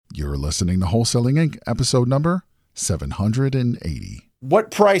You're listening to Wholesaling Inc., episode number 780. What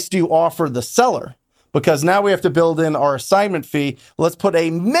price do you offer the seller? Because now we have to build in our assignment fee. Let's put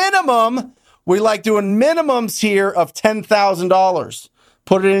a minimum. We like doing minimums here of $10,000.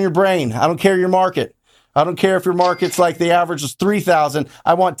 Put it in your brain. I don't care your market. I don't care if your market's like the average is 3,000.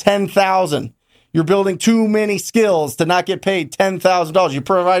 I want 10,000. You're building too many skills to not get paid $10,000. You're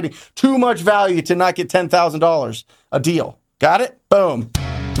providing too much value to not get $10,000 a deal. Got it? Boom.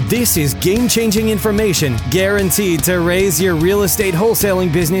 This is game-changing information guaranteed to raise your real estate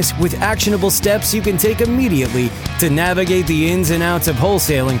wholesaling business with actionable steps you can take immediately to navigate the ins and outs of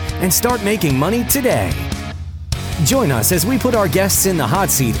wholesaling and start making money today. Join us as we put our guests in the hot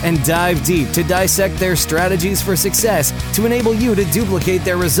seat and dive deep to dissect their strategies for success to enable you to duplicate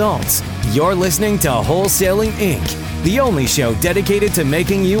their results. You're listening to Wholesaling Inc., the only show dedicated to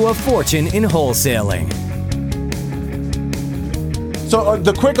making you a fortune in wholesaling. So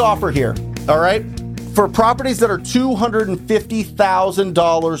the quick offer here, all right, for properties that are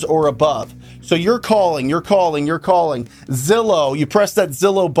 $250,000 or above. So you're calling. Zillow, you press that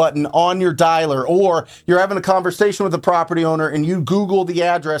Zillow button on your dialer, or you're having a conversation with the property owner and you Google the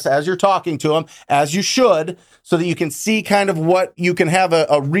address as you're talking to them, as you should, so that you can see kind of what you can have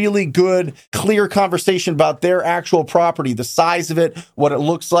a really good, clear conversation about their actual property, the size of it, what it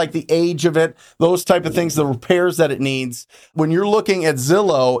looks like, the age of it, those type of things, the repairs that it needs. When you're looking at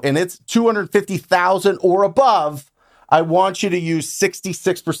Zillow and it's 250,000 or above, I want you to use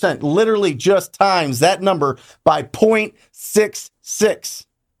 66%, literally just times that number by 0.66.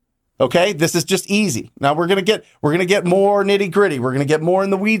 Okay, this is just easy. Now we're gonna get more nitty gritty. We're gonna get more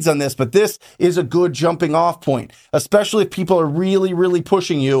in the weeds on this, but this is a good jumping off point, especially if people are really, really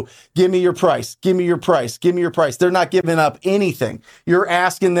pushing you. Give me your price. Give me your price. Give me your price. They're not giving up anything. You're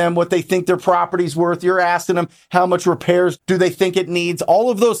asking them what they think their property's worth. You're asking them how much repairs do they think it needs. All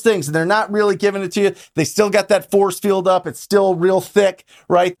of those things, and they're not really giving it to you. They still got that force field up. It's still real thick,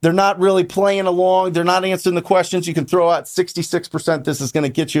 right? They're not really playing along. They're not answering the questions. You can throw out 66%. This is going to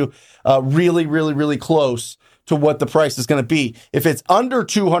get you really, really, really close to what the price is going to be. If it's under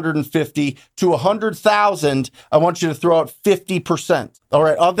 250 to 100,000, I want you to throw out 50%. All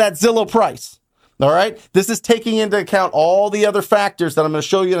right, of that Zillow price. All right, this is taking into account all the other factors that I'm going to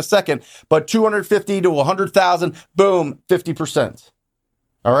show you in a second. But 250 to 100,000, boom, 50%.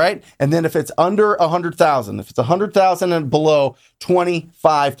 All right, and then if it's under 100,000, if it's 100,000 and below,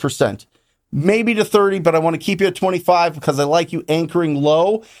 25%. Maybe to 30, but I want to keep you at 25 because I like you anchoring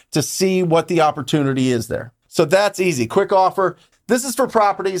low to see what the opportunity is there. So that's easy. Quick offer. This is for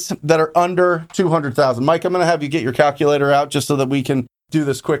properties that are under 200,000. Mike, I'm going to have you get your calculator out just so that we can do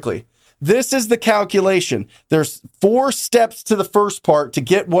this quickly. This is the calculation. There's 4 steps to the first part to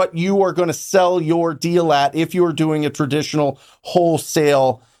get what you are going to sell your deal at if you are doing a traditional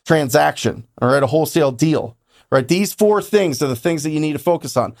wholesale transaction, all right, a wholesale deal. Right, these 4 things are the things that you need to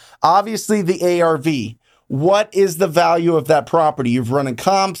focus on. Obviously, the ARV. What is the value of that property? You've run in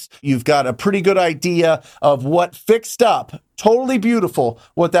comps. You've got a pretty good idea of what fixed up, totally beautiful,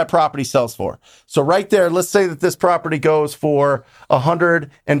 what that property sells for. So right there, let's say that this property goes for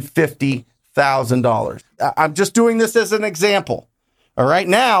 $150,000. I'm just doing this as an example. All right,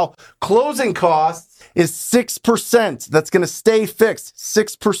 now, closing costs is 6%. That's going to stay fixed,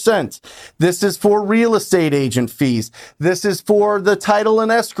 6%. This is for real estate agent fees. This is for the title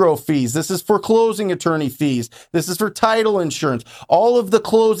and escrow fees. This is for closing attorney fees. This is for title insurance. All of the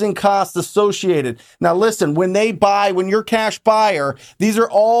closing costs associated. Now listen, when your cash buyer, these are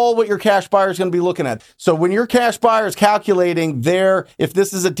all what your cash buyer is going to be looking at. So when your cash buyer is calculating if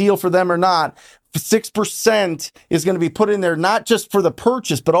this is a deal for them or not, 6% is going to be put in there, not just for the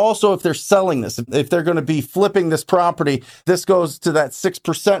purchase, but also if they're selling this, if they're going to be flipping this property, this goes to that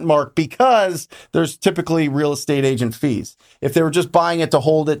 6% mark because there's typically real estate agent fees. If they were just buying it to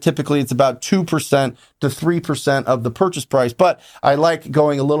hold it, typically it's about 2% to 3% of the purchase price. But I like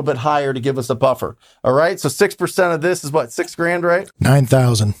going a little bit higher to give us a buffer. All right. So 6% of this is what, $6,000, right?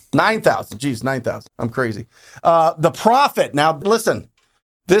 9,000. 9,000. Geez, 9,000. I'm crazy. The profit. Now, listen.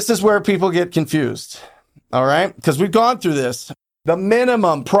 This is where people get confused, all right? Because we've gone through this. The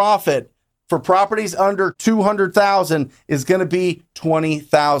minimum profit for properties under 200,000 is going to be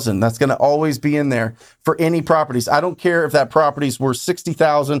 20,000. That's going to always be in there for any properties. I don't care if that property's worth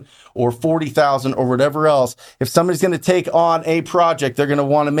 60,000 or 40,000 or whatever else. If somebody's going to take on a project, they're going to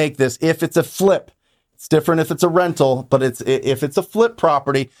want to make this. If it's a flip, it's different if it's a rental, but if it's a flip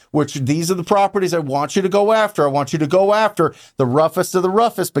property, which these are the properties I want you to go after. I want you to go after the roughest of the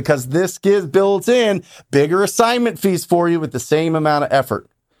roughest because this builds in bigger assignment fees for you with the same amount of effort.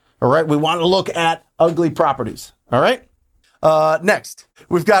 All right. We want to look at ugly properties. All right. Next,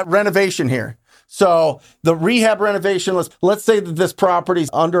 we've got renovation here. So the rehab renovation, let's say that this property's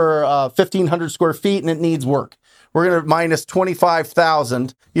under 1,500 square feet and it needs work. We're going to minus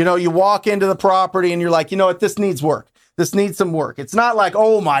 25,000. You know, you walk into the property and you're like, you know what, this needs work. This needs some work. It's not like,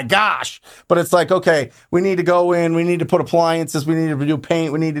 oh my gosh, but it's like, okay, we need to go in, we need to put appliances, we need to do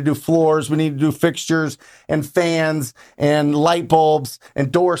paint, we need to do floors, we need to do fixtures and fans and light bulbs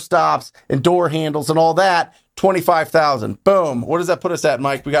and door stops and door handles and all that. 25,000. Boom. What does that put us at,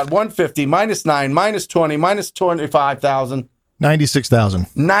 Mike? We got 150 minus 9 minus 20 minus 25,000.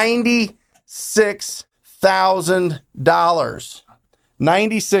 $96,000. $96,000.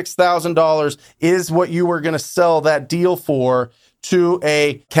 $96,000 is what you were going to sell that deal for to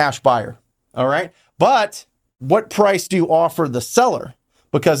a cash buyer. All right. But what price do you offer the seller?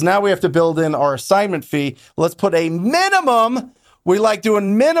 Because now we have to build in our assignment fee. Let's put a minimum. We like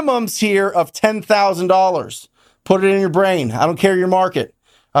doing minimums here of $10,000. Put it in your brain. I don't care your market.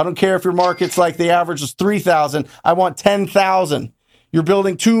 I don't care if your market's like the average is 3,000. I want 10,000. You're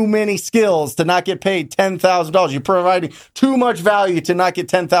building too many skills to not get paid $10,000. You're providing too much value to not get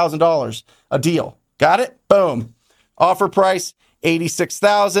 $10,000 a deal. Got it? Boom. Offer price,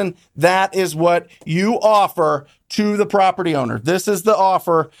 $86,000. That is what you offer to the property owner. This is the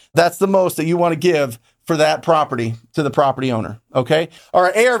offer. That's the most that you want to give for that property to the property owner. Okay. All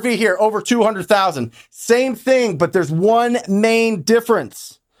right. ARV here, over 200,000. Same thing, but there's one main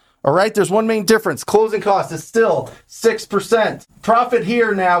difference. All right. There's one main difference. Closing cost is still 6%. Profit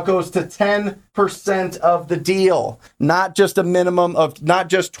here now goes to 10% of the deal, not just a minimum of not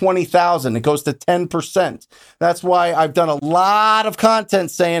just 20,000. It goes to 10%. That's why I've done a lot of content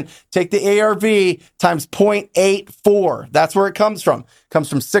saying take the ARV times 0.84. That's where it comes from. It comes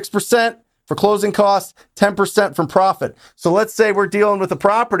from 6% for closing costs, 10% from profit. So let's say we're dealing with a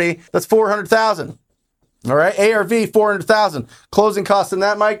property that's 400,000. All right. ARV, 400,000. Closing costs in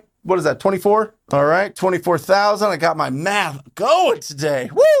that, Mike? What is that, 24? All right, 24,000. I got my math going today.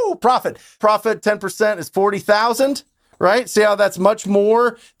 Woo! Profit 10% is 40,000, right? See how that's much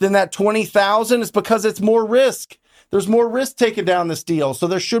more than that 20,000? It's because it's more risk. There's more risk taken down this deal, so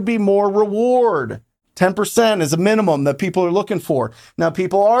there should be more reward. 10% is a minimum that people are looking for. Now,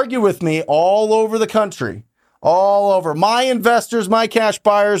 people argue with me all over the country, all over. My investors, my cash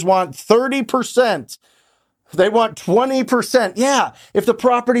buyers want 30%. They want 20%. Yeah, if the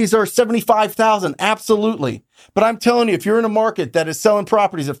properties are 75,000, absolutely. But I'm telling you, if you're in a market that is selling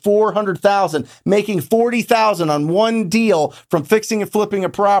properties at 400,000, making 40,000 on one deal from fixing and flipping a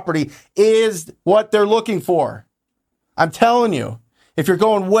property is what they're looking for. I'm telling you, if you're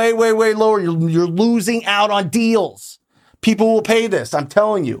going way, way, way lower, you're losing out on deals. People will pay this. I'm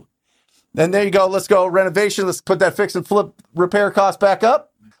telling you. And there you go. Let's go renovation. Let's put that fix and flip repair cost back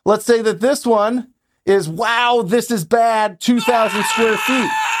up. Let's say that this one is, wow, this is bad, 2,000 square feet.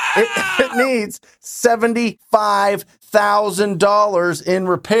 It needs $75,000 in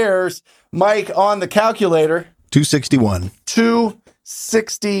repairs. Mike, on the calculator. 261.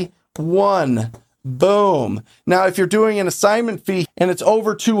 261. Boom. Now, if you're doing an assignment fee and it's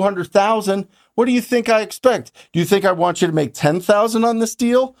over 200,000, what do you think I expect? Do you think I want you to make 10,000 on this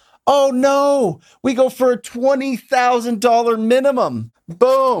deal? Oh no, we go for a $20,000 minimum.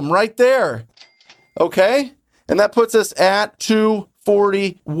 Boom, right there. Okay. And that puts us at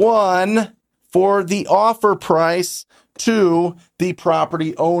 241 for the offer price to the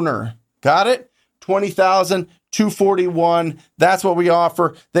property owner. Got it? 20,000, 241. That's what we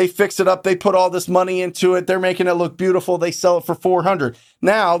offer. They fix it up. They put all this money into it. They're making it look beautiful. They sell it for 400.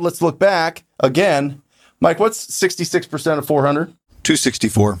 Now let's look back again. Mike, what's 66% of 400?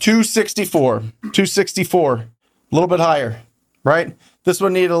 264. 264. A little bit higher, right? This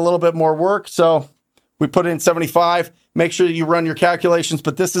one needed a little bit more work. So we put in 75. Make sure you run your calculations,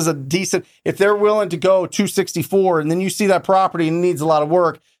 but this is a decent, if they're willing to go 264 and then you see that property and it needs a lot of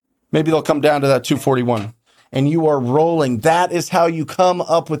work, maybe they'll come down to that 241 and you are rolling. That is how you come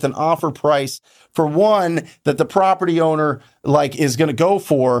up with an offer price for one, that the property owner is going to go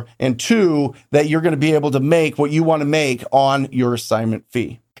for, and two, that you're going to be able to make what you want to make on your assignment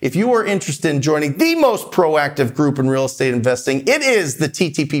fee. If you are interested in joining the most proactive group in real estate investing, it is the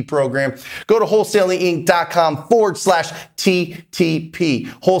TTP program. Go to wholesalinginc.com/TTP.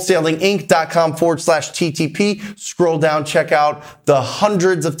 Wholesalinginc.com/TTP. Scroll down, check out the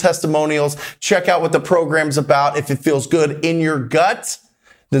hundreds of testimonials. Check out what the program's about. If it feels good in your gut,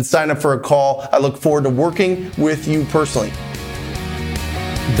 then sign up for a call. I look forward to working with you personally.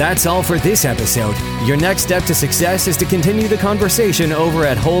 That's all for this episode. Your next step to success is to continue the conversation over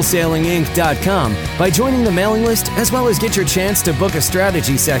at wholesalinginc.com by joining the mailing list, as well as get your chance to book a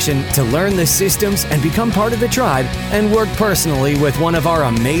strategy session to learn the systems and become part of the tribe and work personally with one of our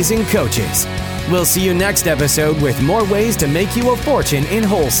amazing coaches. We'll see you next episode with more ways to make you a fortune in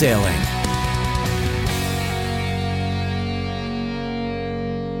wholesaling.